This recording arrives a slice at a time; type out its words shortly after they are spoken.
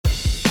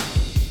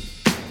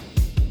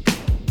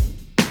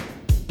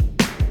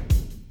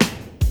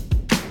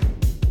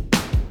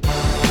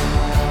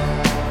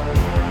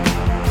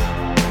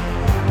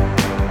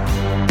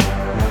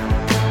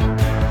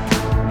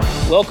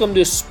Welcome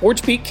to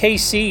SportsBeat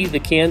KC, the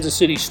Kansas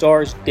City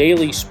Star's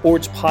daily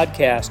sports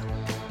podcast.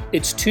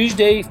 It's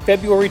Tuesday,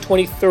 February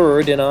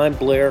 23rd, and I'm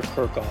Blair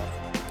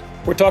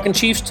Kirchhoff. We're talking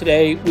Chiefs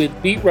today with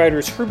beat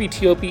writers Herbie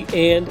Teope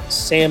and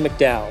Sam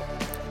McDowell.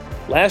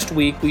 Last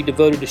week, we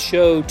devoted a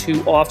show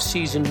to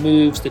off-season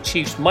moves the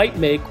Chiefs might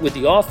make with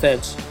the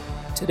offense.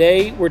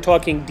 Today, we're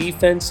talking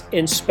defense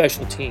and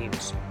special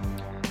teams.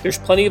 There's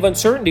plenty of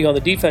uncertainty on the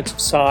defensive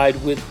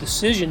side with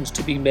decisions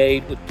to be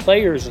made with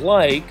players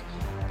like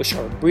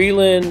Bashaud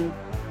Breeland,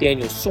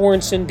 Daniel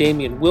Sorensen,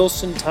 Damian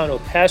Wilson, Tano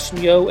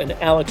Passanio, and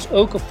Alex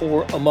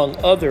Okafor, among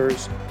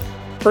others.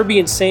 Herbie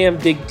and Sam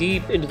dig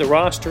deep into the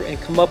roster and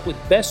come up with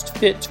best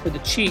fits for the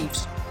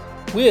Chiefs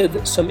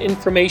with some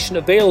information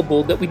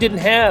available that we didn't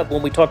have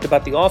when we talked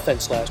about the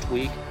offense last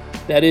week.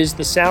 That is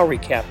the salary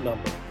cap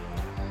number.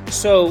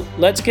 So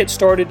let's get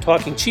started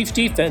talking Chiefs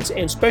defense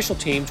and special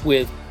teams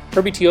with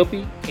Herbie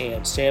Teope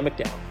and Sam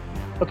McDowell.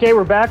 Okay,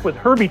 we're back with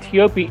Herbie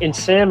Teope and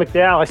Sam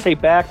McDowell. I say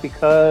back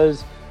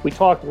because we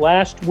talked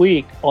last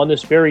week on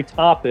this very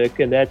topic,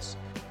 and that's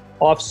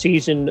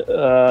off-season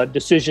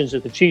decisions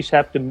that the Chiefs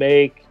have to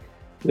make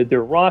with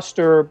their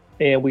roster.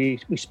 And we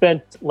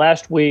spent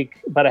last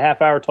week about a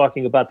half hour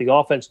talking about the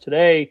offense.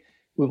 Today,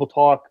 we will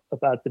talk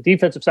about the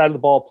defensive side of the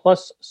ball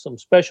plus some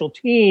special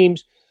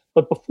teams.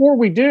 But before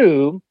we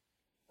do,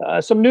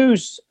 some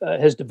news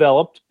has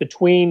developed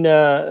between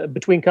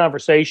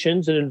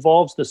conversations. It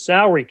involves the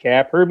salary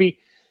cap. Herbie,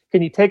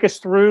 can you take us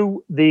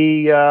through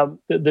the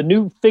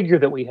new figure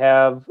that we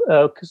have?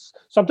 Because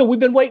something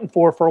we've been waiting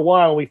for a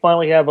while, and we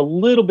finally have a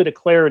little bit of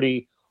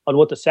clarity on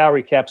what the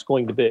salary cap's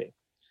going to be.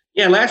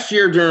 Yeah, last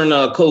year during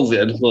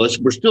COVID, well,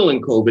 we're still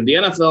in COVID, the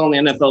NFL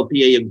and the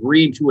NFLPA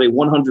agreed to a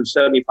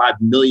 $175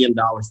 million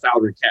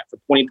salary cap for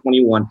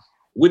 2021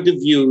 with the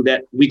view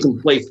that we can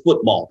play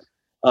football.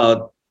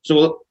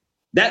 So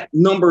that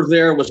number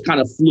there was kind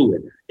of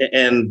fluid.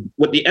 And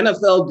what the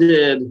NFL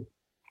did,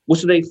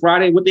 what's today,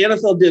 Friday? What the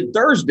NFL did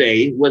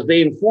Thursday was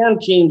they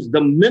informed teams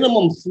the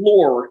minimum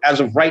floor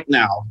as of right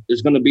now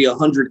is going to be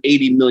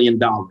 $180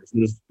 million. And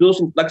there's still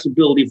some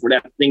flexibility for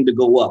that thing to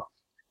go up.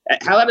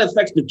 How that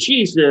affects the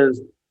Chiefs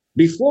is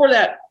before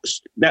that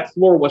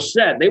floor was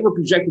set, they were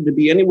projected to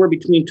be anywhere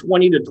between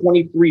 $20 to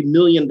 $23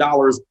 million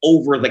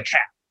over the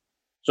cap.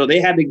 So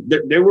they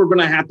were going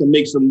to have to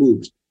make some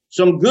moves.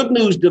 Some good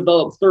news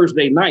developed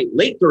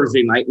late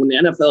Thursday night, when the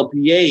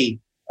NFLPA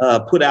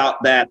put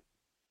out that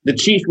the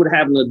Chiefs would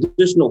have an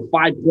additional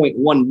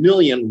 $5.1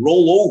 million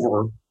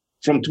rollover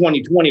from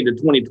 2020 to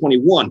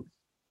 2021.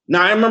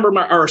 Now, I remember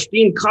our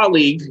esteemed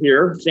colleague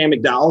here, Sam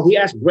McDowell, he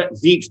asked Brett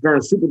Veach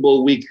during Super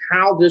Bowl week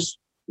how this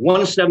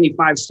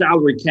 175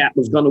 salary cap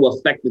was going to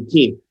affect the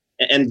team.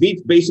 And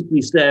Veach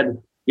basically said,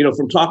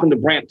 from talking to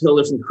Brant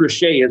Tillis and Chris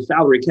Shea as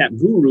salary cap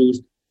gurus,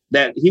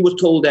 that he was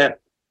told that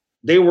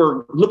they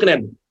were looking at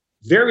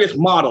various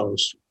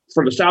models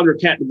for the salary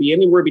cap to be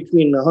anywhere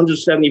between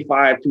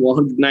 175 to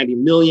 190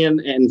 million.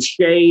 And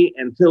Shea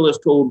and Tillis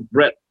told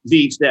Brett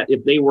Veach that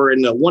if they were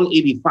in the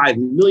 185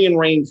 million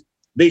range,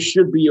 they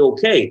should be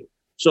okay.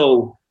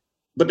 So,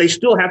 but they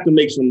still have to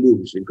make some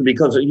moves,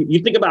 because you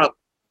think about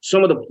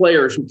some of the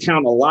players who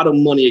count a lot of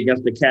money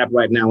against the cap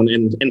right now.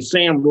 And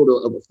Sam wrote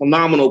a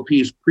phenomenal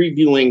piece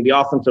previewing the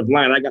offensive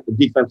line. I got the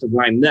defensive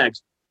line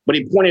next, but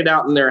he pointed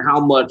out in there how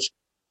much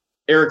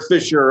Eric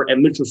Fisher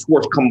and Mitchell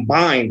Schwartz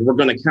combined were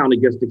going to count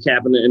against the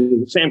cap.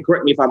 And Sam,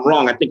 correct me if I'm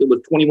wrong, I think it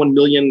was 21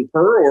 million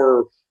per,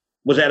 or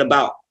was that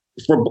about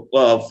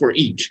for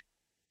each?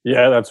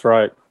 Yeah, that's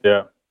right.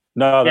 Yeah.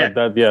 No,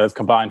 that's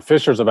combined.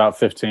 Fisher's about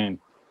 15.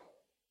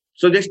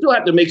 So they still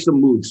have to make some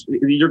moves.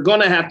 You're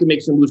going to have to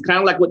make some moves, kind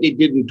of like what they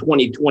did in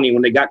 2020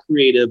 when they got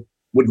creative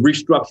with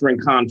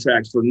restructuring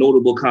contracts for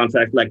notable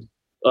contracts like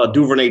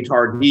Duvernay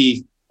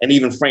Tardif and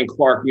even Frank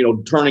Clark,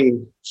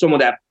 turning some of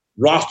that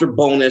roster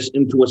bonus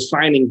into a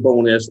signing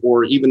bonus,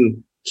 or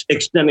even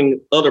extending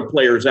other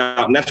players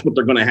out. And that's what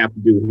they're going to have to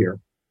do here.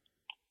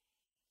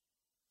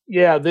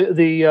 Yeah,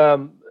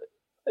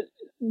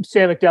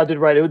 Sam McDowell did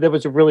right. That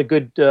was a really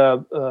good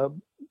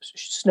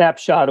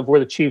snapshot of where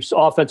the Chiefs'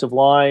 offensive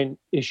line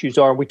issues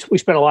are. We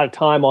spent a lot of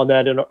time on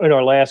that in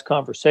our last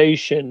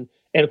conversation.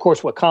 And, of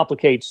course, what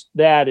complicates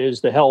that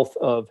is the health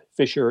of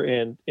Fisher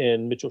and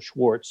Mitchell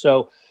Schwartz.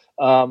 So,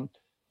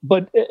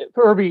 but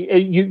Herbie,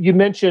 you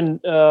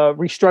mentioned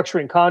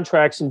restructuring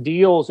contracts and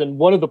deals, and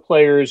one of the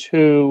players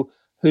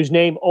whose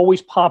name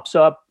always pops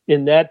up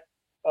in that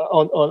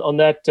on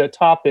that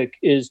topic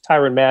is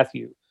Tyrann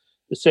Mathieu,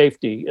 the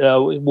safety.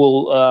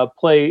 Will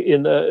play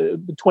in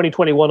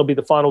 2021 will be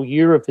the final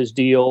year of his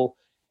deal,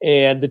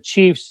 and the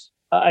Chiefs,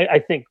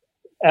 I think,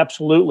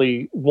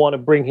 absolutely want to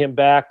bring him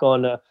back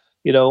on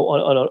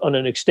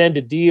an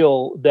extended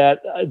deal that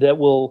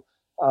will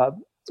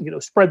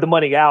spread the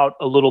money out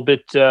a little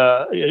bit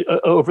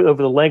over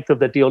the length of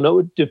that deal.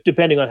 No,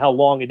 depending on how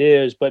long it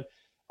is, but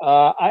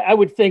I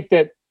would think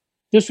that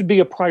this would be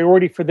a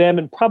priority for them,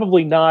 and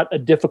probably not a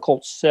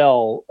difficult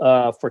sell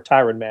for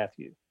Tyrann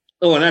Mathieu.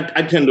 Oh, and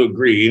I tend to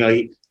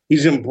agree.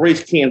 He's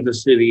embraced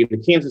Kansas City, and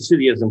the Kansas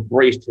City has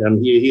embraced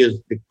him. He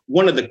is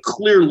one of the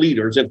clear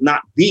leaders, if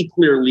not the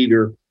clear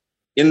leader,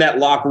 in that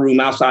locker room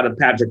outside of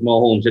Patrick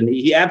Mahomes, and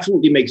he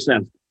absolutely makes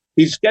sense.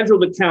 He's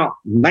scheduled to count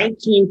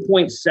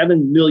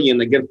 $19.7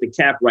 million against the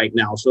cap right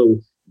now. So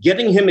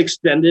getting him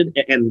extended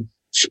and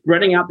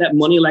spreading out that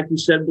money, like you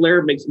said,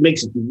 Blair,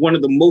 makes one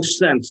of the most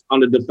sense on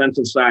the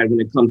defensive side when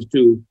it comes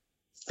to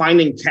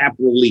finding cap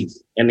relief.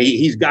 And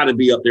he's got to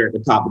be up there at the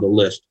top of the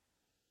list.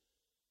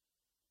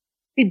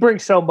 He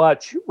brings so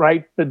much,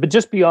 right? But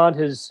just beyond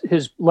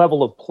his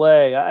level of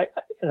play,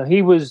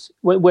 he was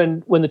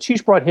when the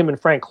Chiefs brought him and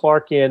Frank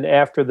Clark in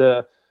after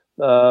the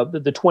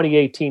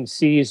 2018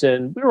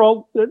 season. We were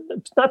all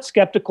not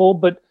skeptical,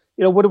 but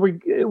what are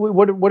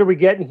we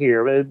getting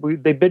here?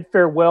 They bid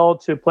farewell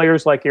to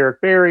players like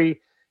Eric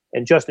Berry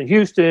and Justin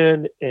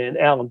Houston and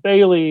Alan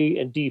Bailey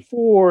and Dee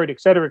Ford,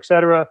 et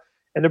cetera,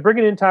 and they're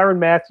bringing in Tyrann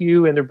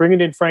Mathieu and they're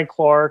bringing in Frank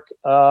Clark.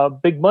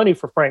 Big money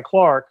for Frank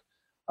Clark.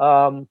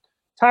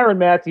 Tyrann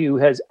Mathieu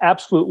has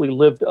absolutely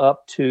lived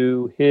up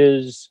to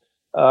his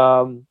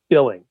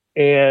billing.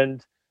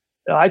 And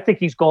I think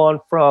he's gone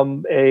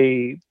from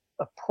a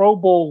Pro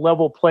Bowl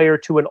level player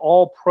to an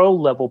all pro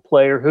level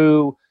player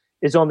who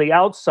is on the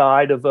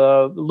outside of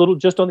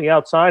just on the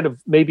outside of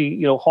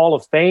maybe, Hall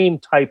of Fame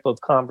type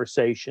of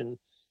conversation.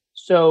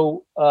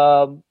 So,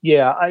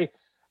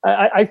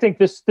 I think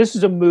this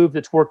is a move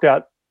that's worked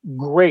out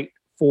great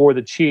for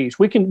the Chiefs.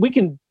 We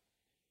can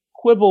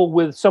quibble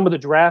with some of the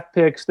draft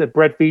picks that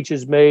Brett Veach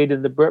has made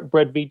in the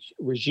Brett Veach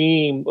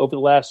regime over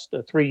the last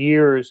 3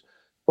 years.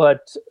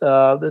 But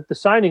the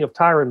signing of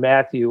Tyrann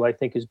Mathieu, I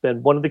think, has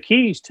been one of the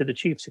keys to the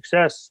Chiefs'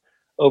 success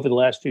over the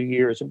last few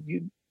years.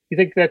 You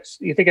think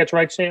that's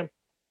right, Sam?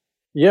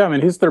 Yeah, I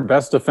mean, he's their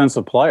best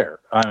defensive player.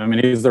 I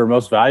mean, he's their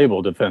most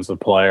valuable defensive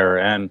player,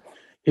 and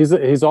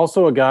he's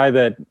also a guy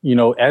that,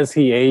 as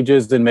he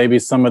ages and maybe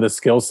some of the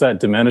skill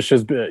set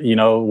diminishes,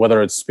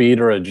 whether it's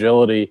speed or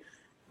agility,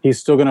 he's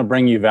still going to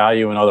bring you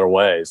value in other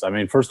ways. I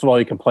mean, first of all,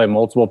 he can play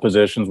multiple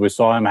positions. We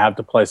saw him have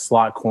to play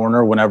slot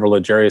corner whenever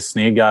L'Jarius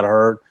Sneed got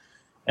hurt.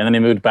 And then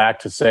he moved back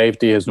to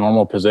safety, his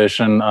normal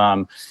position.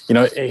 He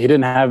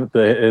didn't have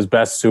his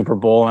best Super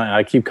Bowl, and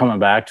I keep coming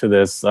back to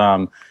this.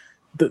 A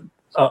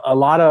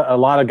lot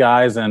of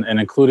guys, and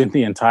including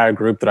the entire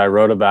group that I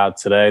wrote about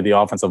today, the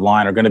offensive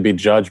line, are going to be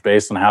judged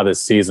based on how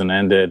this season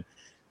ended.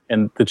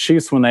 And the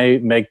Chiefs, when they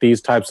make these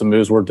types of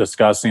moves we're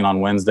discussing on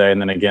Wednesday and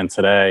then again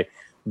today,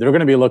 they're going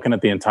to be looking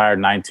at the entire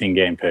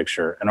 19-game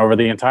picture. And over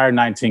the entire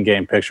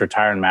 19-game picture,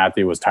 Tyrann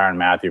Mathieu was Tyrann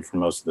Mathieu for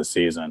most of the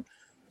season.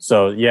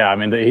 So, yeah, I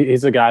mean,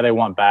 he's the guy they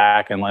want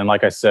back. And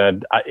like I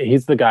said,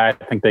 he's the guy I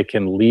think they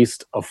can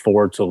least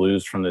afford to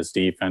lose from this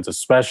defense,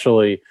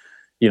 especially,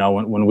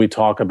 when we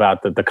talk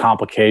about the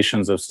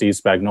complications of Steve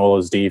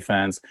Spagnuolo's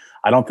defense.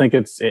 I don't think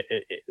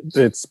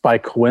it's by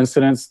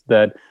coincidence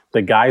that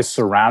the guys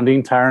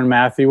surrounding Tyrann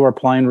Mathieu are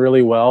playing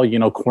really well.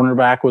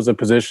 Cornerback was a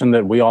position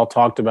that we all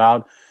talked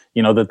about,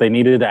 that they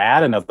needed to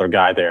add another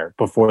guy there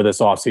before this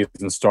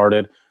offseason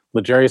started.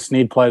 L'Jarius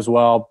Sneed plays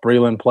well,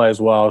 Breeland plays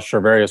well,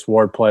 Charvarius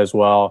Ward plays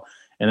well,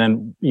 and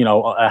then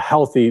a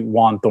healthy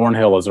Juan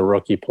Thornhill as a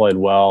rookie played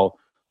well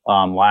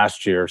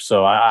last year.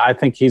 So I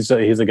think he's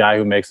a guy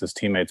who makes his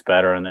teammates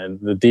better, and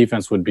the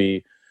defense would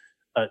be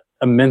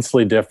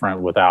immensely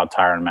different without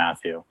Tyrann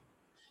Mathieu.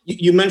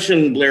 You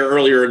mentioned, Blair,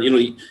 earlier.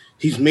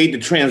 He's made the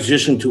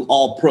transition to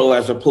All Pro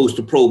as opposed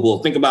to Pro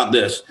Bowl. Think about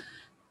this: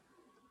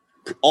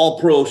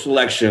 All Pro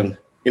selection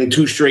in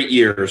 2 straight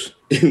years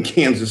in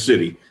Kansas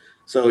City.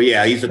 So,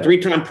 yeah, he's a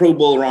 3-time Pro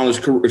Bowler on his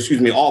career,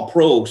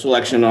 All-Pro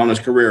selection on his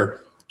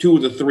career. 2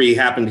 of the 3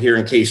 happened here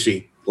in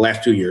KC the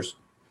last 2 years.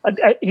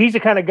 He's the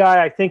kind of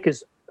guy I think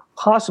is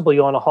possibly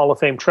on a Hall of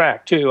Fame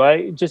track, too.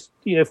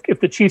 If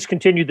the Chiefs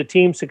continue the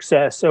team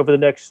success over the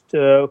next,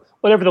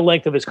 whatever the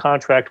length of his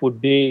contract would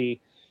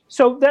be.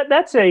 So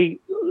that's an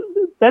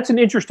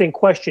interesting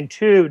question,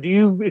 too. Do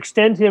you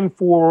extend him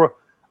for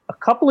a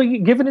couple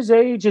of, given his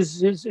age,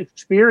 his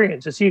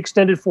experience, is he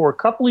extended for a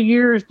couple of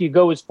years? Do you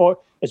go as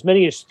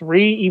many as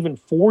 3, even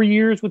 4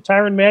 years with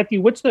Tyrann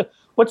Mathieu? What's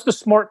the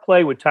smart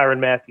play with Tyrann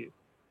Mathieu?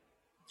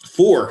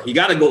 4. You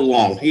got to go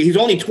long. He's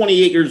only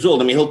 28 years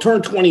old. I mean, he'll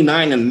turn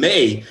 29 in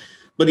May,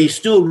 but he's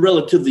still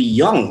relatively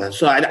young.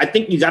 So I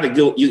think you got to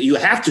go. You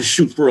have to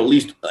shoot for at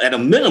least at a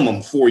minimum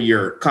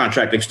 4-year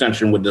contract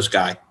extension with this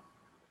guy.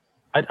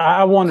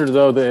 I wonder,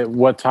 though,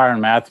 what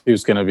Tyrann Mathieu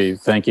is going to be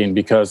thinking,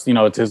 because,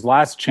 it's his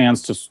last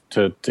chance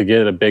to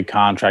get a big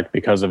contract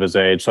because of his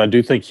age. So I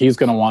do think he's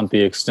going to want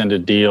the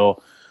extended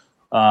deal.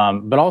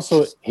 But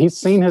also, he's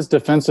seen his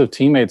defensive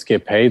teammates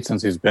get paid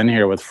since he's been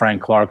here with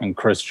Frank Clark and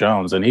Chris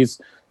Jones. And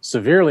he's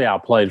severely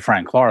outplayed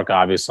Frank Clark,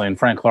 obviously. And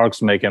Frank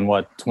Clark's making,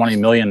 $20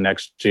 million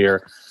next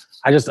year.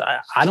 I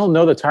don't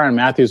know that Tyrann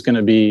Mathieu is going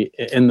to be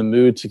in the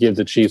mood to give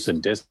the Chiefs a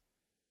discount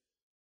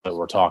that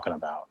we're talking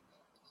about.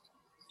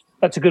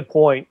 That's a good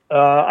point.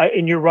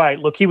 And you're right.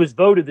 Look, he was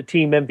voted the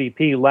team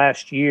MVP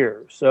last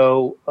year.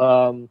 So,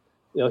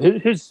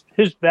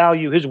 his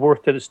value, his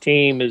worth to this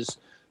team is,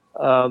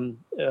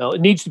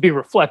 it needs to be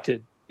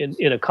reflected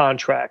in a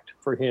contract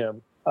for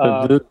him.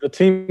 The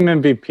team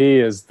MVP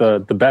is the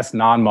best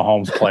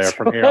non-Mahomes player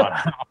from here on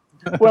out.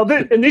 Well,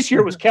 and this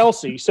year was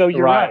Kelsey, so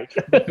you're right.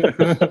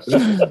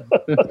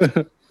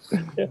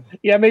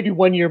 Yeah, maybe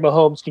 1 year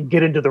Mahomes can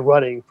get into the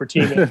running for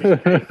team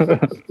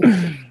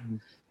MVP.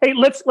 Hey,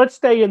 let's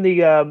stay in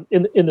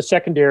the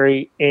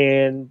secondary,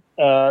 and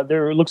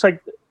there looks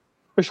like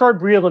Bashaud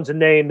Breeland's a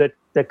name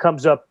that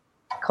comes up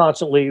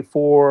constantly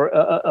for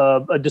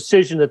a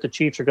decision that the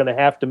Chiefs are going to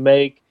have to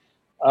make.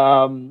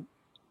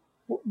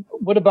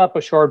 What about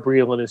Bashaud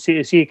Breeland?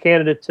 Is he a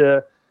candidate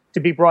to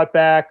be brought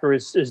back, or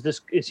is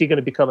he going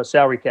to become a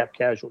salary cap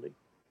casualty?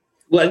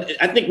 Well,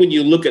 I think when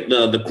you look at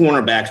the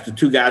cornerbacks, the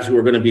two guys who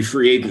are going to be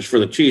free agents for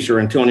the Chiefs are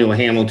Antonio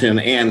Hamilton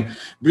and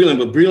Breeland.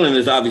 But Breeland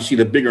is obviously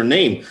the bigger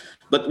name.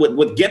 But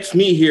what gets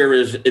me here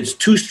is it's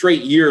 2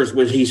 straight years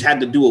where he's had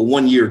to do a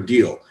 1-year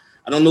deal.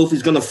 I don't know if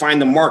he's going to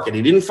find the market.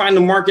 He didn't find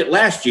the market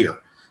last year.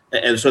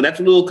 And so that's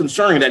a little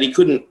concerning that he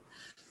couldn't,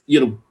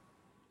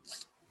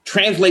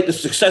 translate the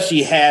success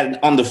he had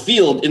on the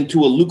field into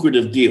a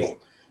lucrative deal.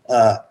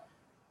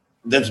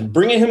 Does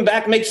bringing him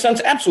back make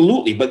sense?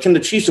 Absolutely. But can the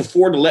Chiefs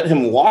afford to let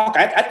him walk?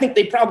 I think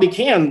they probably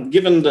can,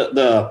 given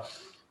the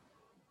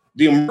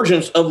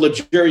emergence of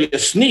L'Jarius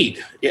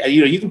Sneed.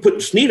 You can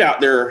put Sneed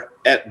out there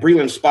at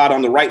Breeland's spot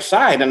on the right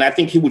side, and I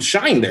think he would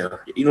shine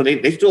there.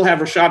 They still have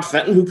Rashad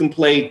Fenton, who can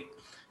play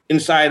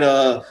inside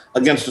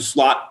against the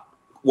slot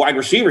wide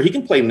receiver. He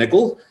can play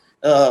nickel.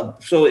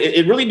 So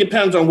it really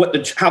depends on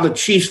how the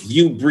Chiefs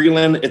view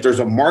Breeland. If there's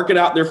a market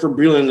out there for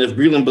Breeland, if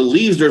Breeland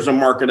believes there's a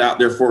market out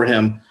there for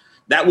him,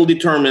 that will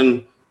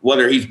determine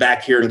whether he's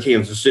back here in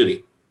Kansas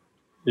City.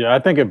 Yeah, I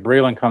think if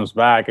Breeland comes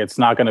back, it's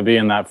not going to be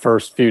in that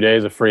first few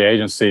days of free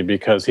agency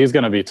because he's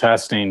going to be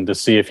testing to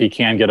see if he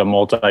can get a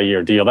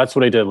multi-year deal. That's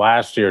what he did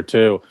last year,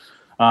 too.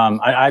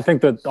 I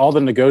think that all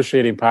the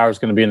negotiating power is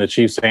going to be in the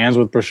Chiefs' hands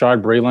with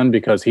Bashaud Breeland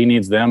because he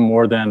needs them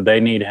more than they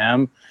need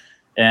him.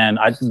 And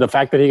the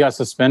fact that he got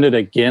suspended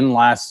again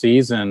last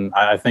season,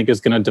 I think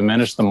is going to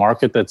diminish the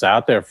market that's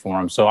out there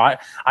for him. So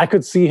I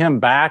could see him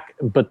back,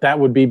 but that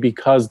would be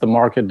because the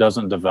market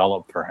doesn't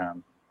develop for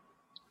him.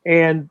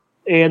 And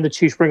the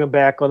Chiefs bring him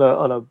back on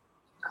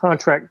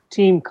a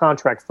team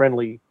contract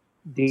friendly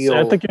deal. So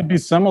I think it'd be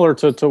similar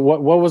to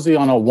what was he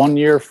on a 1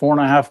 year,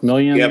 $4.5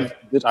 million?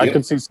 Yep. I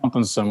could see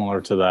something similar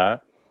to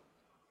that.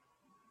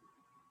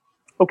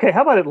 Okay,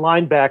 how about at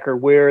linebacker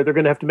where they're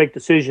going to have to make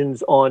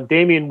decisions on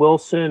Damian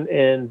Wilson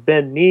and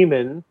Ben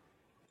Niemann?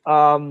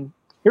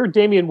 Here,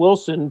 Damian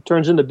Wilson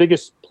turns in the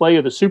biggest play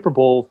of the Super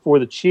Bowl for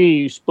the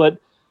Chiefs. But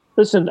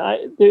listen,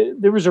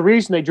 there was a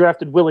reason they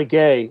drafted Willie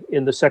Gay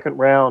in the second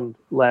round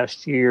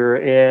last year.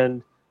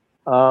 And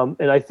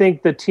I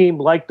think the team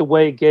liked the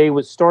way Gay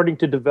was starting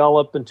to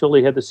develop until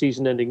he had the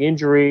season-ending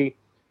injury.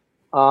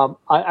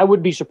 I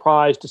would be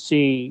surprised to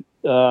see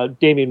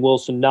Damian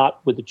Wilson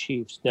not with the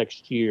Chiefs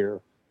next year.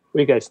 What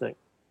do you guys think?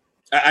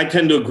 I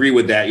tend to agree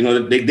with that.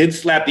 They did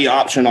slap the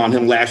option on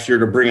him last year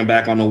to bring him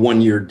back on a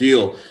 1-year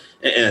deal.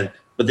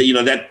 But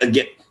that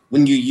again,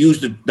 when you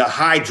use the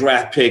high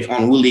draft pick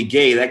on Willie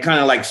Gay, that kind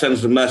of like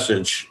sends the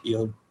message,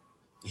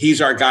 he's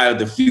our guy of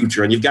the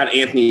future. And you've got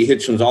Anthony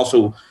Hitchens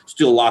also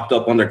still locked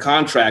up under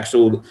contract.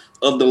 So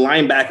of the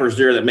linebackers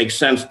there that makes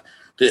sense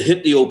to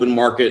hit the open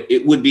market,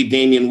 it would be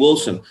Damian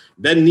Wilson.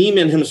 Ben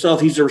Niemann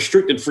himself, he's a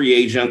restricted free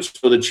agent.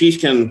 So the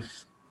Chiefs can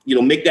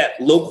make that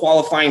low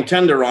qualifying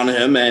tender on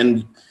him.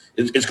 And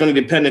it's going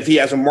to depend if he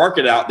has a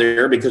market out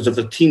there, because if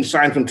the team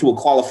signs him to a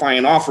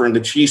qualifying offer and the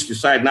Chiefs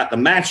decide not to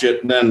match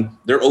it, then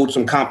they're owed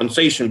some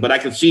compensation. But I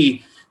could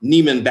see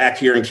Niemann back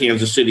here in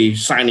Kansas City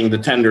signing the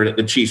tender that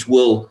the Chiefs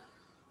will,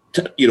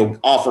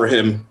 offer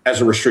him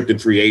as a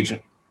restricted free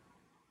agent.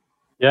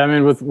 Yeah, I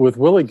mean, with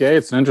Willie Gay,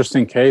 it's an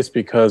interesting case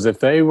because if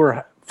they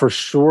were for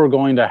sure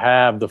going to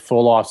have the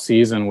full off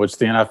season, which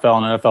the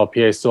NFL and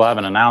NFLPA still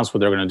haven't announced what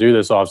they're going to do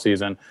this off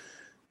season,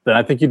 then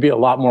I think you'd be a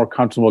lot more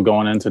comfortable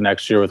going into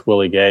next year with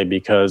Willie Gay,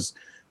 because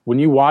when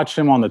you watch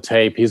him on the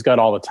tape, he's got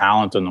all the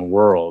talent in the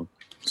world.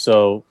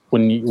 So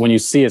when you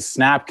see his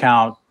snap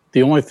count,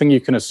 the only thing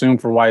you can assume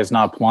for why he's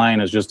not playing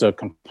is just a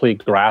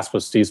complete grasp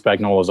of Steve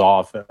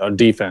Spagnuolo's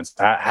defense.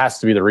 That has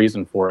to be the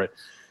reason for it.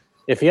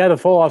 If he had a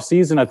full off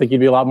season, I think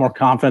you'd be a lot more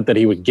confident that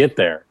he would get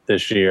there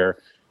this year.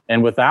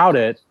 And without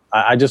it,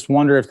 I just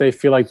wonder if they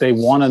feel like they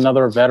want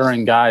another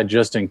veteran guy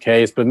just in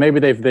case, but maybe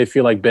they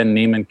feel like Ben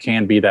Niemann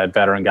can be that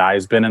veteran guy.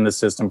 He's been in the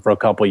system for a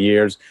couple of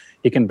years.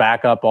 He can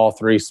back up all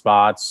 3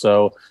 spots.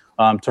 So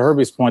to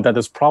Herbie's point, that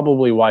is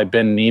probably why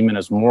Ben Niemann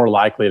is more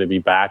likely to be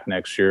back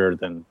next year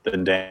than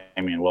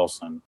Damian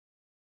Wilson.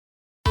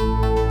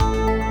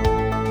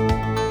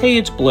 Hey,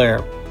 it's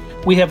Blair.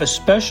 We have a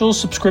special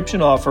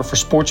subscription offer for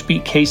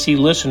SportsBeat KC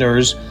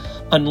listeners,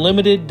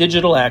 unlimited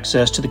digital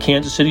access to the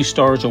Kansas City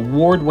Star's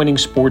award-winning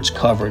sports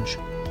coverage.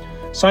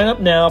 Sign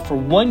up now for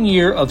 1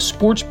 year of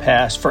Sports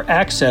Pass for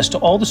access to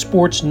all the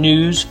sports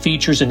news,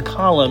 features, and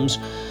columns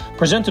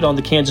presented on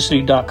the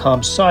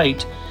kansascity.com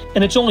site,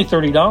 and it's only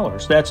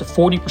 $30. That's a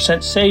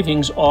 40%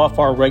 savings off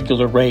our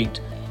regular rate.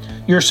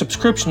 Your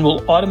subscription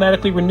will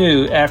automatically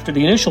renew after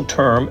the initial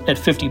term at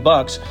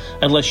 $50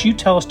 unless you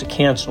tell us to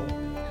cancel.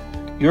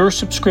 Your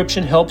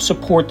subscription helps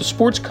support the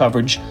sports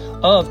coverage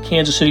of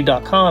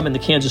kansascity.com and the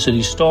Kansas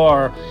City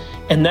Star,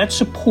 and that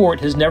support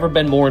has never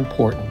been more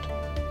important.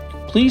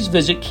 Please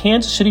visit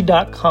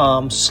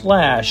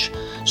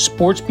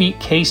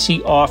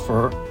kansascity.com/SportsBeatKC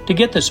offer to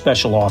get this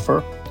special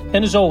offer.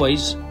 And as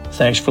always,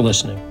 thanks for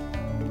listening.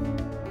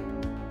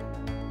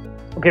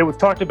 Okay, we've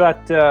talked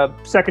about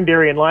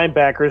secondary and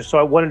linebackers, so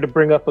I wanted to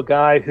bring up a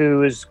guy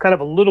who is kind of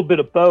a little bit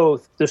of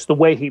both, just the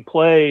way he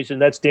plays,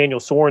 and that's Daniel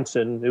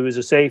Sorensen, who is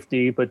a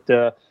safety, but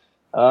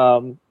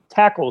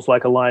tackles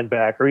like a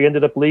linebacker. He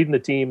ended up leading the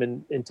team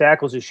in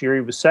tackles this year.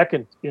 He was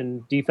second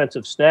in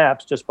defensive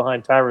snaps, just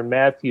behind Tyrann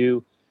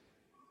Mathieu.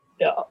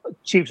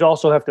 Chiefs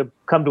also have to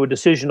come to a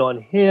decision on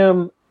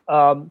him.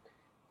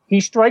 He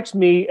strikes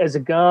me as a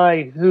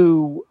guy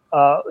who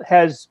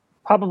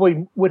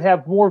probably would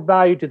have more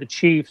value to the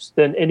Chiefs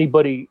than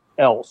anybody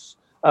else,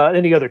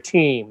 any other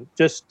team.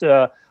 Just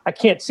I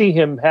can't see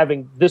him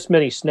having this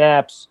many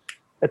snaps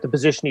at the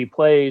position he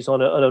plays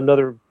on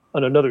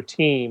another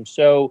team.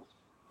 So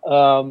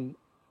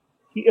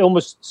he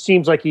almost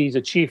seems like he's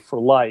a Chief for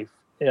life.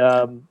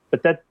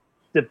 But that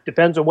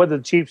depends on whether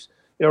the Chiefs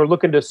are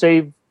looking to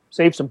save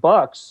some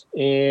bucks.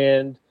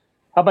 And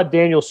how about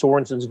Daniel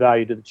Sorensen's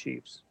value to the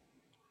Chiefs?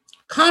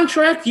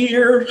 Contract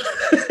year.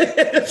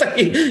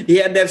 He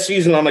had that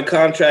season on a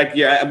contract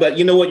year. But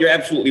you know what? You're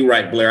absolutely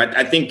right, Blair.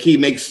 I think he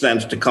makes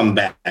sense to come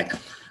back.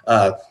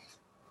 I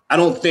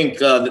don't think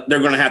they're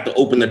going to have to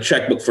open the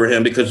checkbook for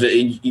him because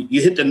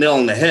you hit the nail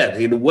on the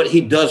head. What he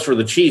does for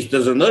the Chiefs,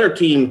 does another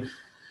team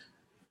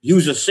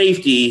use a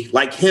safety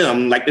like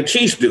him, like the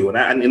Chiefs do?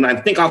 And I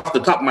think off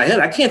the top of my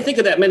head, I can't think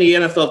of that many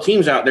NFL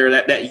teams out there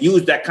that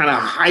use that kind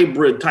of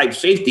hybrid type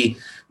safety,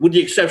 with the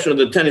exception of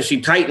the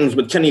Tennessee Titans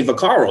with Kenny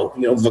Vaccaro.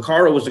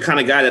 Vaccaro was the kind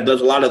of guy that does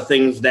a lot of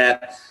things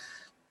that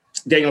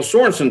Daniel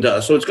Sorensen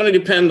does. So it's going to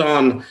depend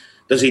on,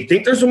 does he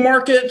think there's a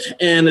market?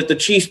 And if the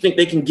Chiefs think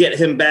they can get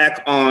him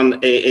back on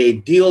a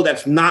deal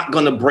that's not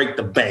going to break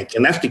the bank.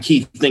 And that's the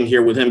key thing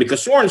here with him,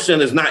 because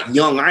Sorensen is not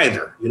young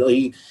either.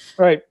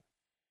 Right.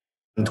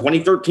 In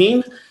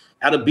 2013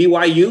 out of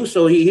BYU.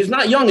 So he's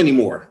not young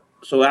anymore.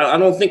 So I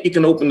don't think you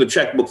can open the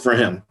checkbook for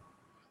him.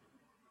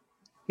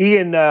 He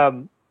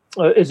and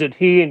is it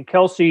he and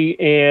Kelsey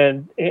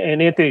and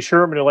Anthony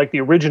Sherman are like the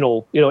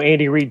original,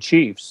 Andy Reid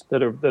Chiefs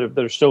that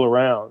are still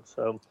around.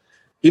 So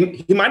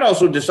he might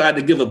also decide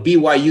to give a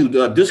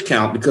BYU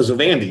discount because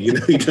of Andy. You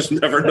just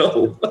never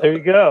know. There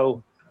you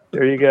go.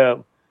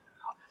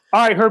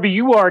 All right, Herbie,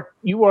 you are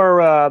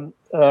in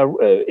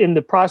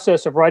the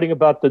process of writing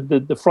about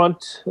the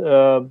front,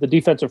 the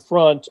defensive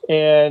front,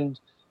 and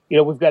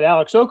we've got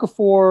Alex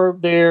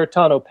Okafor there,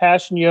 Tano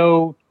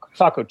Passanio,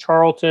 Taco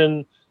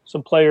Charlton.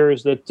 Some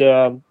players that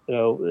they're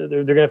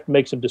going to have to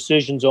make some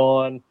decisions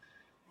on.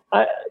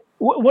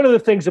 One of the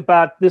things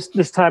about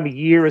this time of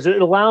year is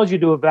it allows you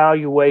to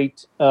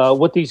evaluate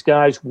what these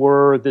guys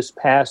were this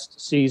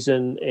past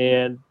season,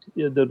 and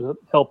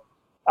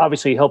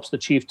obviously helps the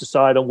Chiefs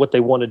decide on what they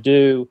want to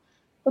do.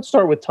 Let's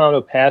start with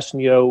Tano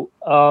Passanio.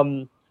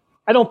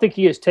 I don't think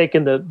he has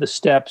taken the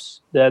steps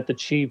that the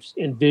Chiefs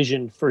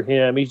envisioned for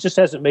him. He just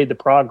hasn't made the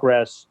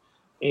progress,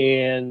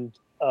 and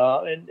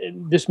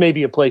this may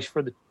be a place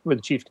where the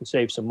Chiefs can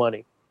save some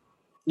money.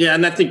 Yeah,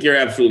 and I think you're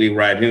absolutely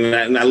right.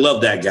 And I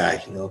love that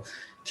guy.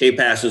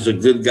 K-Pass is a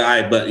good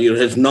guy, but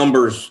his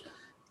numbers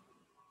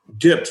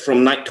dipped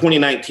from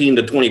 2019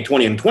 to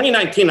 2020. In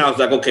 2019, I was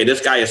like, okay,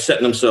 this guy is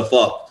setting himself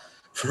up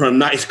for a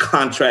nice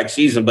contract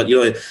season. But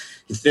he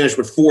finished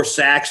with 4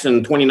 sacks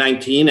in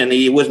 2019, and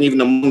he wasn't even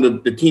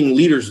among the team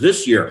leaders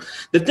this year.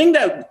 The thing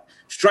that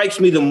strikes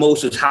me the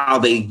most is how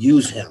they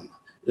use him.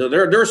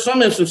 There are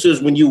some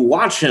instances when you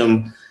watch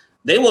him,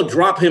 they will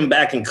drop him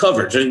back in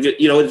coverage.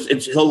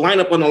 He'll line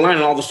up on the line,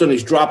 and all of a sudden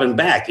he's dropping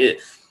back.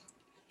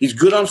 He's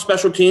good on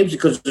special teams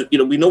because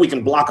we know he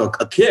can block a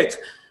kick.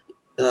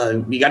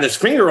 He got his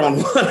finger on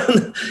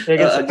one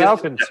against the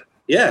Falcons.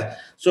 Yeah.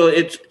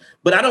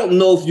 But I don't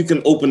know if you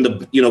can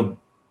open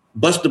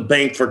bust the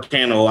bank for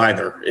Tano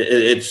either.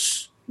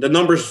 It's the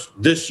numbers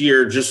this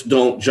year just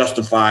don't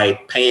justify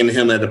paying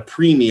him at a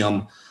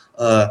premium.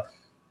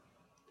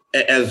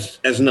 As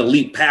an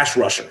elite pass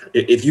rusher.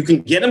 If you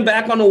can get him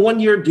back on a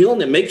 1-year deal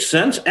and it makes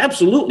sense,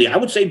 absolutely, I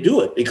would say do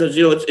it, because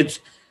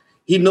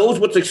he knows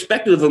what's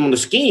expected of him in the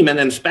scheme. And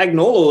then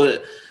Spagnuolo,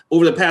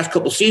 over the past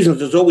couple seasons,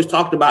 has always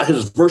talked about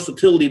his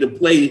versatility to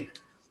play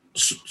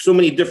so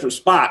many different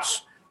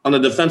spots on the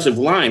defensive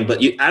line.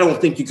 But I don't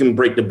think you can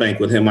break the bank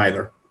with him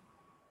either.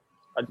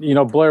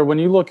 Blair, when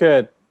you look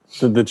at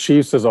the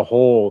Chiefs as a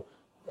whole,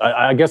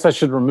 I guess I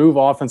should remove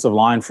offensive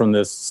line from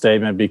this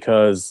statement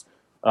because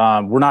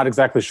we're not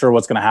exactly sure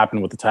what's going to happen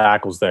with the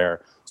tackles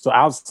there. So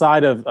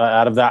outside of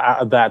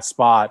that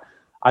spot,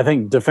 I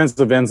think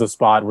defensive end's a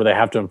spot where they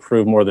have to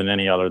improve more than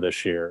any other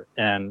this year,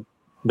 and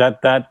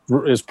that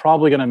is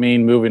probably going to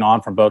mean moving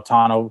on from both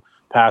Tano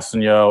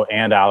Passanio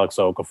and Alex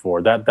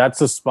Okafor.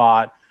 That's a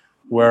spot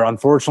where,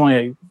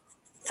 unfortunately,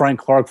 Frank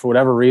Clark, for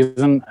whatever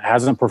reason,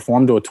 hasn't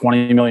performed to a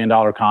 $20 million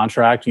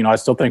contract. I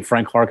still think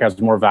Frank Clark has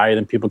more value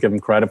than people give him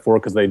credit for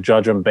because they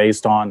judge him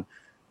based on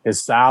his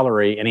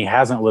salary, and he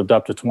hasn't lived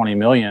up to $20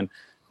 million,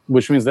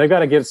 which means they've got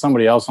to get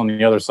somebody else on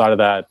the other side of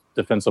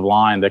defensive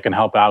line that can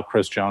help out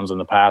Chris Jones in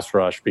the pass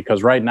rush.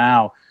 Because right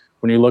now,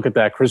 when you look at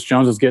that, Chris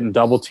Jones is getting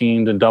double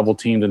teamed and double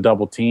teamed and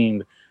double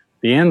teamed.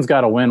 The end's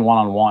got to win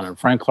one-on-one, and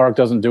Frank Clark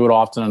doesn't do it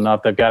often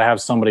enough. They've got to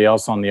have somebody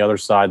else on the other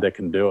side that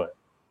can do it.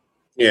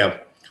 Yeah.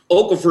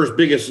 Okafor's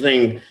biggest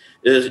thing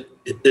is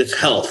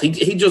health.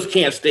 He just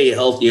can't stay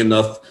healthy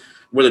enough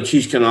where the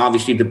Chiefs can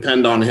obviously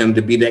depend on him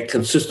to be that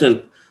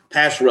consistent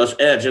pass rush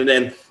edge. And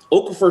then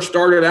Okafor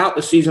started out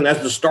the season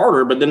as the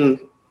starter, but then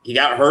he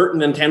got hurt,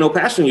 and then Tano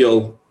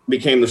Passanio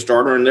became the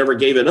starter and never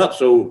gave it up.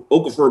 So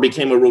Okafor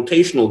became a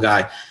rotational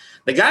guy.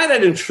 The guy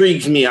that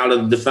intrigues me out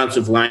of the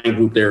defensive line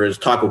group there is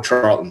Taco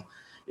Charlton.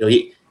 You know,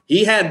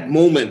 he had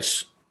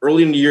moments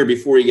early in the year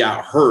before he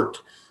got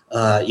hurt.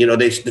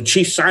 The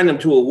Chiefs signed him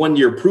to a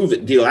one-year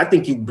prove-it deal. I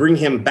think you bring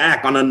him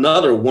back on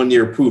another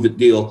one-year prove-it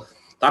deal.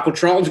 Taco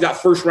Charlton's got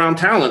first-round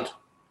talent,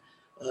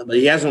 but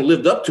he hasn't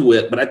lived up to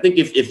it. But I think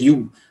if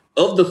you,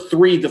 of the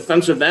three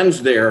defensive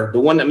ends there, the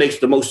one that makes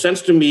the most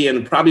sense to me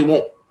and probably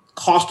won't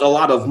cost a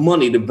lot of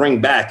money to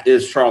bring back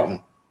is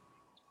Charlton.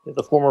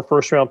 The former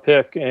first-round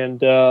pick,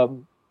 and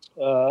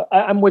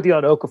I'm with you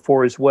on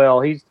Okafor as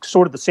well. He's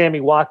sort of the Sammy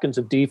Watkins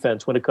of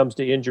defense when it comes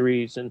to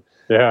injuries, and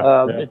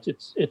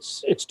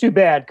it's too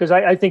bad because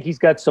I think he's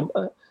got some.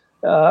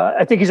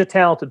 I think he's a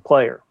talented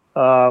player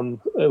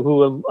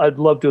who I'd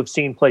love to have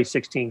seen play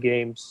 16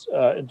 games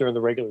during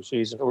the regular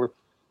season, or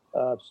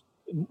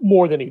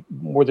more than he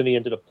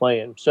ended up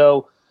playing.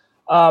 So.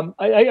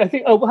 I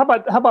think. Oh,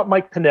 how about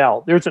Mike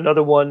Pennel? There's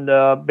another one.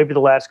 Maybe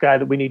the last guy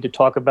that we need to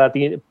talk about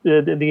the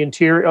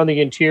interior on the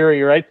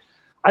interior. Right.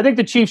 I think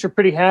the Chiefs are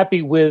pretty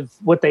happy with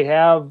what they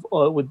have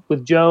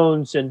with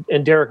Jones and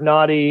Derek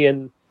Nottie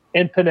and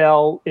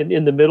Pennel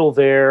in the middle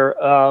there.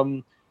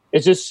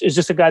 It's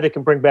just a guy that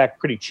can bring back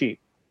pretty cheap.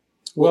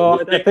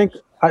 Well, I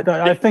think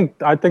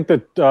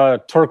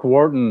that Turk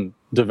Wharton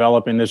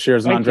developing this year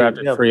as an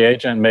undrafted free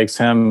agent makes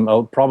him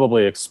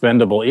probably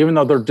expendable, even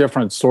though they're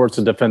different sorts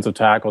of defensive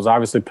tackles.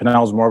 Obviously,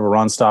 Pennell's more of a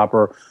run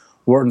stopper.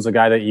 Wharton's a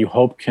guy that you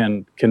hope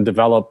can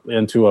develop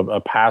into a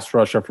pass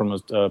rusher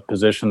from a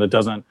position that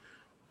doesn't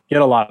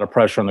get a lot of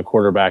pressure on the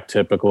quarterback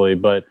typically.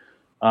 But,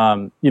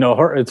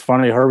 it's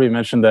funny, Herbie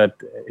mentioned that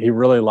he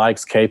really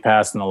likes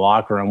K-Pass in the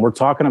locker room. We're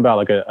talking about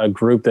like a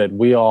group that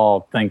we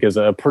all think is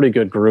a pretty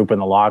good group in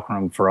the locker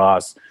room for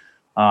us.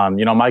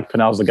 Mike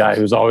Pennell's the guy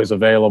who's always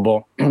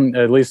available,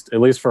 at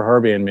least for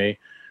Herbie and me.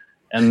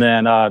 And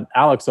then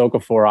Alex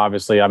Okafor,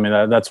 obviously, I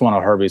mean, that's one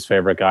of Herbie's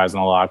favorite guys in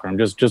the locker room,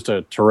 just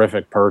a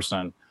terrific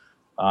person.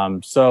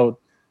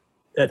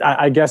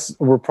 I guess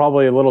we're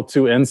probably a little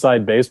too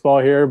inside baseball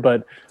here,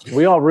 but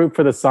we all root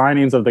for the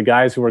signings of the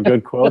guys who are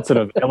good quotes and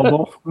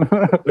available.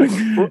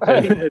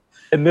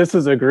 and this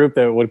is a group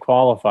that would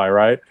qualify,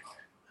 right?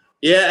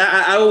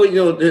 Yeah, I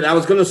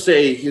was going to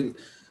say,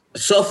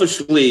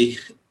 selfishly,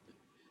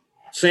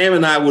 Sam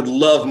and I would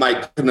love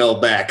Mike Pennel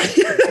back,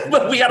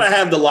 but we got to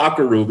have the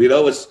locker room. We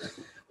would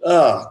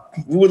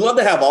love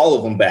to have all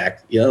of them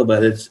back,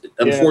 but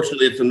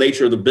unfortunately it's the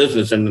nature of the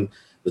business, and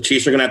the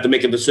Chiefs are going to have to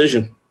make a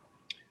decision.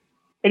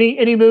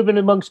 Any movement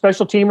among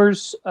special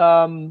teamers?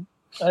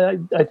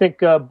 I think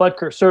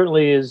Butker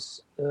certainly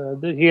is.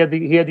 He had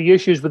the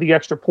issues with the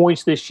extra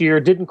points this year.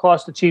 Didn't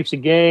cost the Chiefs a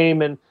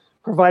game, and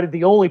provided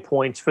the only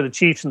points for the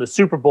Chiefs in the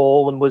Super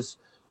Bowl, and was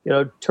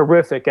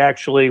terrific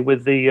actually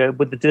with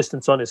the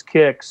distance on his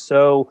kicks.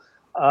 So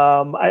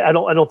I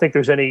don't think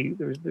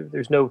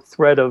there's no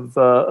threat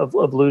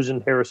of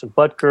losing Harrison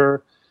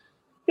Butker.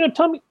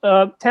 Tommy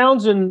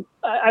Townsend.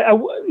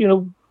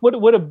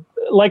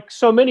 Like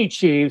so many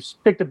Chiefs,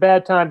 picked a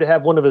bad time to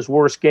have one of his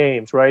worst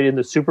games, right, in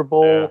the Super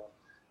Bowl.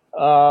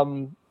 Yeah.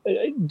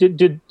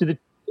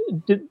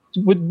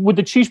 Would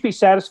the Chiefs be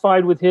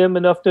satisfied with him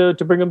enough to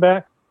bring him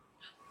back?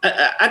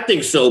 I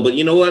think so, but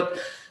you know what?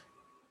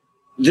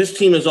 This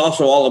team is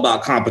also all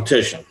about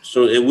competition.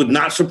 So it would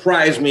not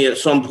surprise me at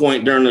some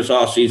point during this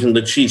offseason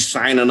the Chiefs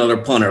sign another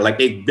punter like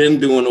they've been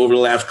doing over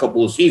the last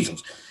couple of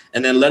seasons,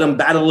 and then let them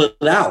battle it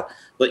out.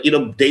 But,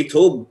 Dave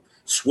Toub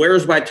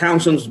swears by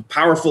Townsend's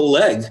powerful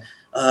leg.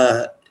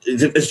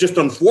 It's just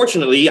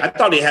unfortunately, I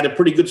thought he had a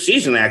pretty good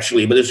season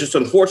actually, but it's just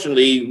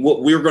unfortunately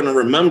what we're going to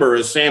remember,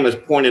 as Sam has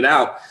pointed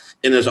out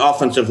in his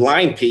offensive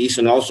line piece,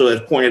 and also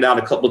has pointed out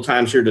a couple of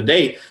times here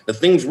today, the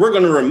things we're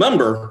going to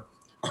remember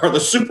are the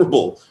Super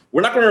Bowl.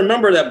 We're not going to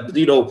remember that,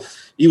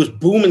 he was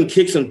booming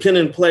kicks and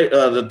pinning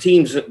the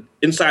teams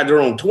inside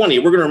their own 20.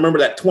 We're going to remember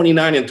that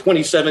 29 and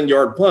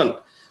 27-yard punt,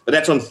 but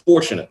that's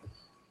unfortunate.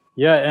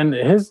 Yeah, and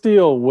his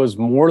deal was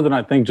more than,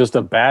 I think, just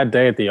a bad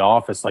day at the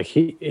office. Like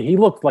he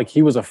looked like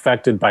he was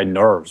affected by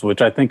nerves, which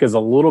I think is a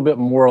little bit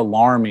more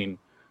alarming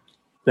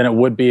than it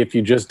would be if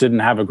you just didn't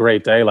have a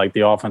great day like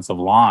the offensive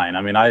line.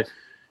 I mean,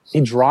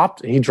 he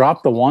dropped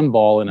the one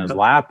ball in his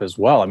lap as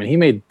well. I mean, he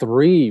made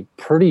 3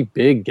 pretty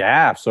big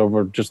gaffes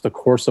over just the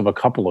course of a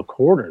couple of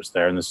quarters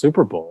there in the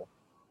Super Bowl.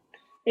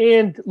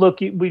 And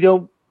look, I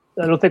don't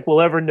think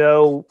we'll ever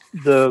know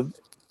the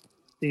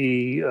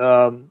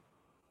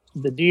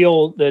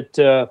deal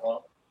that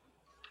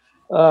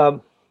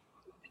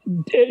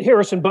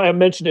I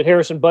mentioned it.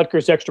 Harrison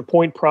Butker's extra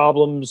point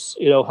problems.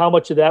 How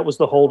much of that was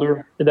the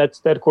holder? And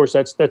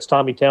that's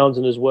Tommy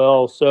Townsend as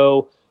well.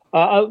 So,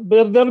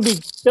 but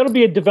that'll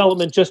be a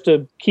development just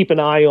to keep an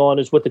eye on,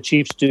 is what the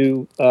Chiefs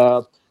do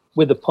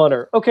with the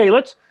punter. Okay,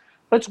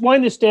 let's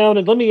wind this down,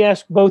 and let me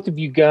ask both of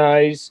you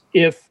guys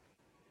if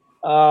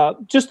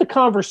just the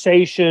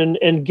conversation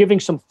and giving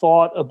some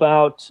thought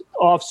about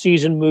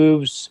off-season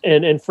moves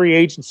and free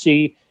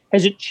agency.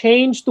 Has it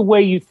changed the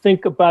way you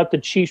think about the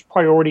Chiefs'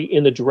 priority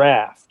in the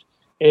draft,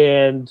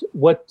 and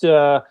what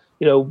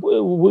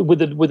with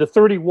the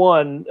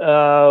 31,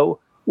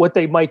 what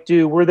they might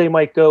do, where they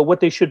might go,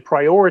 what they should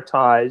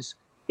prioritize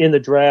in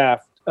the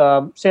draft?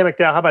 Sam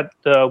McDowell, how about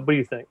what do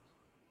you think?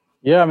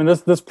 Yeah, I mean,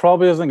 this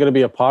probably isn't going to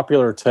be a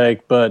popular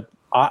take, but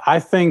I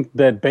think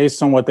that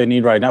based on what they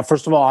need right now,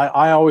 first of all,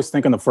 I always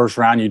think in the first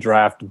round you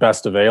draft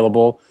best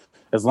available,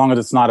 as long as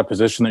it's not a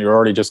position that you're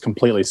already just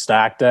completely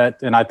stacked at.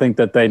 And I think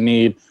that they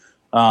need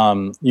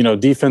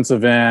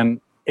defensive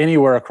end,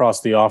 anywhere across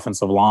the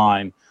offensive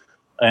line.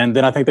 And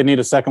then I think they need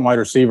a second wide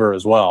receiver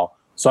as well.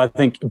 So I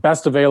think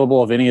best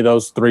available of any of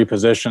those three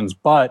positions.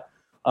 But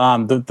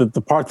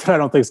the part that I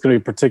don't think is going to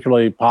be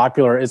particularly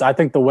popular is I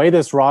think the way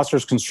this roster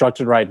is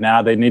constructed right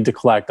now, they need to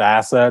collect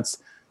assets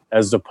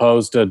as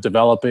opposed to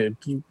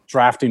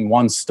drafting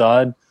one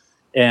stud.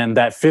 And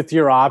that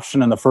fifth-year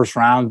option in the first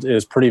round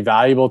is pretty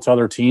valuable to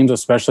other teams,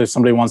 especially if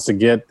somebody wants to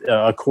get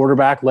a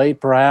quarterback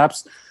late,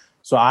 perhaps.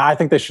 So I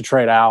think they should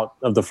trade out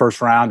of the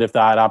first round if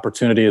that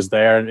opportunity is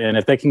there. And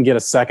if they can get a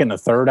second and a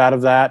third out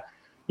of that,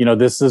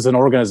 this is an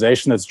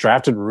organization that's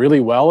drafted really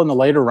well in the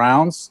later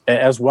rounds,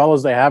 as well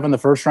as they have in the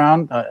first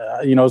round,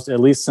 at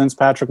least since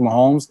Patrick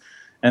Mahomes.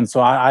 And so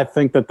I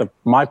think that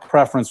my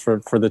preference for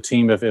the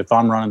team, if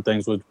I'm running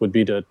things, would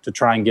be to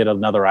try and get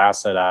another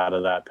asset out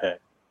of that pick.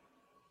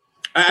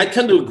 I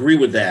tend to agree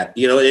with that.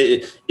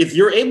 If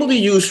you're able to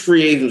use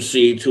free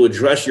agency to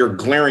address your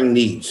glaring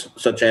needs,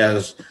 such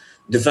as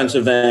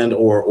defensive end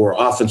or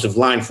offensive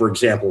line, for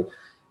example,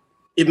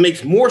 it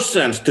makes more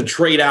sense to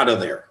trade out of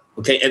there,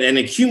 okay, and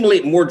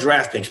accumulate more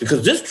draft picks,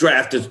 because this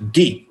draft is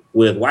deep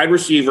with wide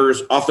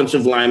receivers,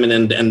 offensive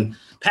linemen, and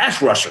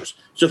pass rushers.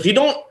 So if you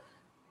don't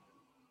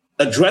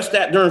address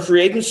that during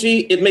free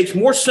agency, it makes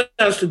more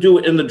sense to do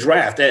it in the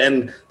draft,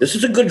 and this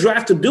is a good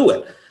draft to do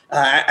it.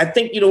 I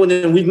think,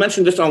 and we've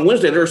mentioned this on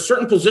Wednesday, there are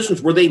certain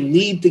positions where they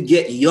need to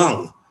get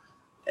young,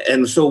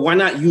 and so why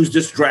not use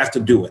this draft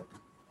to do it?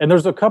 And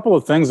there's a couple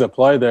of things at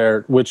play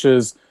there, which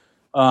is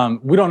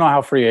we don't know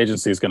how free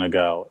agency is going to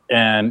go.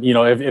 And,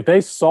 if they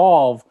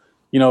solve,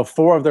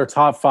 4 of their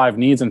top 5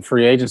 needs in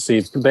free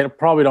agency, they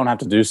probably don't have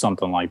to do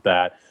something like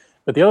that.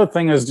 But the other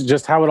thing is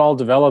just how it all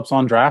develops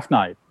on draft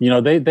night.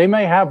 They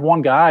may have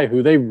one guy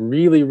who they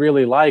really,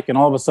 really like, and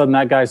all of a sudden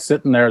that guy's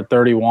sitting there at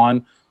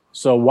 31.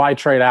 So why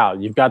trade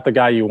out? You've got the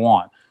guy you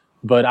want.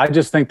 But I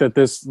just think that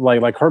this,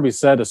 like Herbie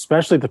said,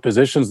 especially the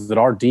positions that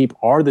are deep,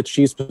 are the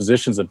Chiefs'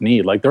 positions of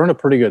need. Like, they're in a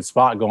pretty good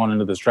spot going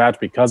into this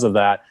draft because of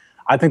that.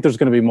 I think there's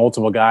going to be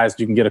multiple guys.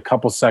 You can get a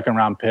couple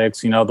second-round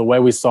picks. The way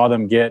we saw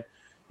them get,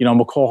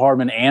 Mecole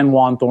Hardman and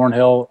Juan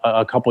Thornhill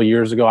a couple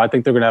years ago, I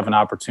think they're going to have an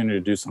opportunity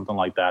to do something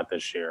like that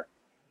this year.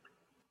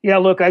 Yeah,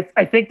 look, I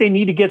think they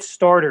need to get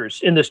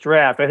starters in this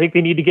draft. I think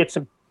they need to get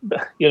some,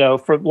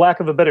 for lack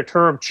of a better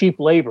term, cheap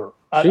labor.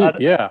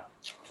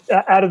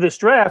 Out of this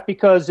draft,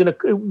 because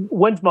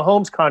when's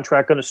Mahomes'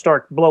 contract going to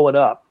start blowing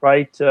up,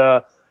 right?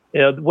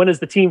 When is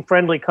the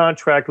team-friendly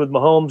contract with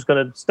Mahomes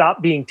going to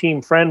stop being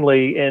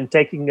team-friendly and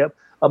taking up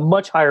a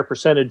much higher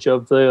percentage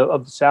of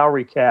the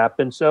salary cap?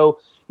 And so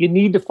you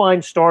need to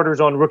find starters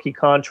on rookie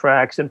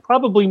contracts, and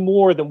probably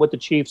more than what the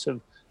Chiefs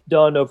have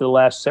done over the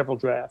last several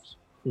drafts.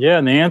 Yeah,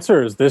 and the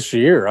answer is this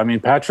year. I mean,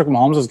 Patrick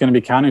Mahomes is going to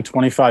be counting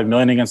 $25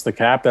 million against the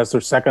cap. That's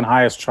their second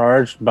highest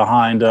charge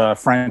behind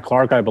Frank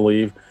Clark, I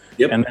believe.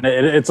 Yep. And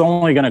it's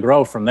only going to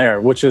grow from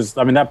there, which is,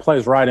 that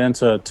plays right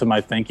into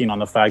my thinking on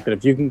the fact that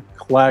if you can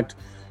collect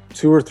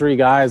 2 or 3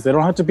 guys, they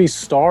don't have to be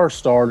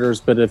starters,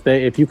 but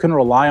if you can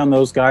rely on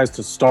those guys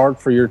to start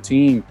for your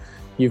team,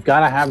 you've got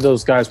to have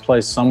those guys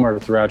play somewhere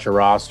throughout your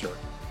roster.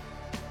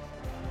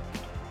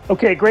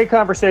 Okay, great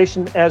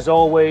conversation as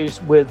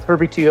always with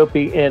Herbie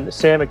Teope and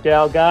Sam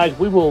McDowell. Guys,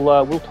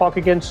 we'll talk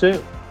again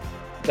soon.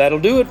 That'll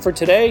do it for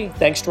today.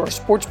 Thanks to our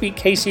SportsBeat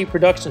KC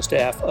production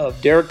staff of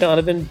Derek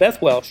Donovan,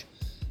 Beth Welsh,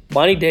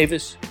 Bonnie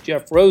Davis,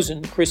 Jeff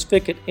Rosen, Chris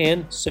Fickett,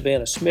 and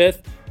Savannah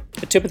Smith.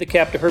 A tip of the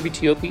cap to Herbie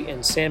Teope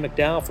and Sam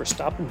McDowell for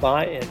stopping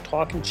by and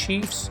talking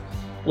Chiefs.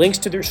 Links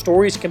to their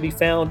stories can be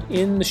found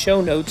in the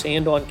show notes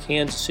and on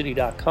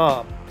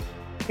kansascity.com.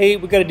 Hey,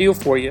 we got a deal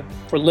for you.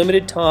 For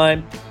limited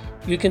time,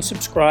 you can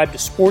subscribe to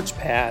Sports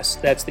Pass,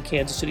 that's the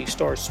Kansas City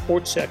Stars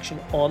sports section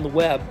on the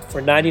web, for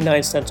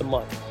 99 cents a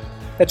month.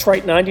 That's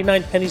right,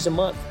 99 pennies a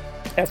month.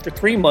 After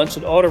 3 months,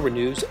 it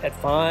auto-renews at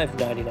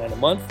 $5.99 a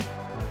month,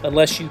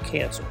 unless you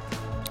cancel.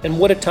 And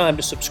what a time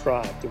to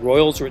subscribe. The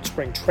Royals are at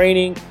spring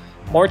training,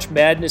 March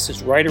Madness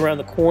is right around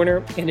the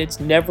corner, and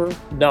it's never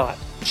not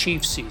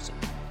Chiefs season.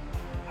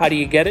 How do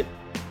you get it?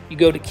 You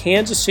go to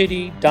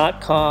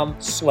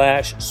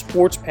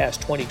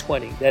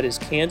kansascity.com/sportspass2020. That is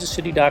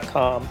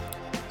kansascity.com/sportspass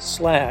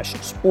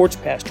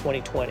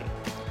KCStar.com/SportsPass2020.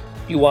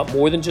 If you want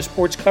more than just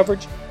sports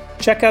coverage,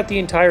 check out the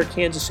entire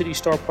Kansas City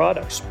Star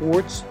product: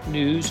 sports,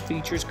 news,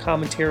 features,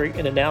 commentary,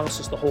 and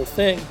analysis, the whole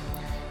thing.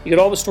 You get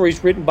all the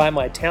stories written by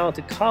my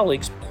talented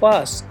colleagues,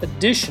 plus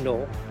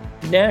additional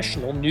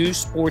national news,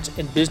 sports,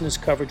 and business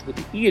coverage with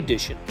the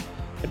e-edition.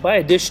 And by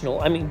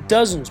additional, I mean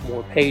dozens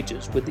more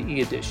pages with the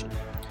e-edition.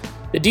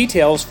 The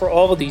details for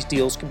all of these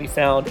deals can be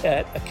found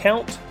at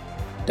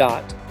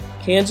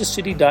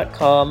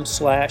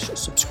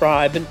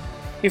account.kansascity.com/subscribe. And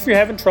if you're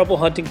having trouble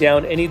hunting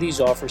down any of these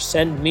offers,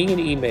 send me an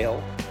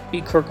email,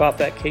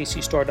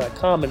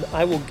 bkerkhoff@kcstar.com, and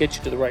I will get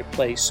you to the right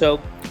place. So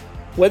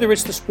whether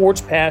it's the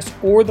Sports Pass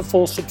or the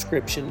full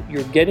subscription,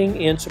 you're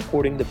getting and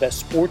supporting the best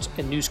sports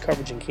and news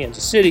coverage in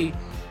Kansas City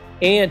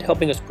and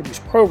helping us produce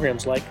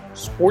programs like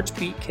Sports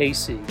Beat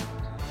KC.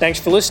 Thanks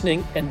for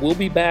listening, and we'll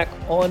be back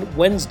on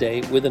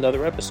Wednesday with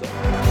another episode.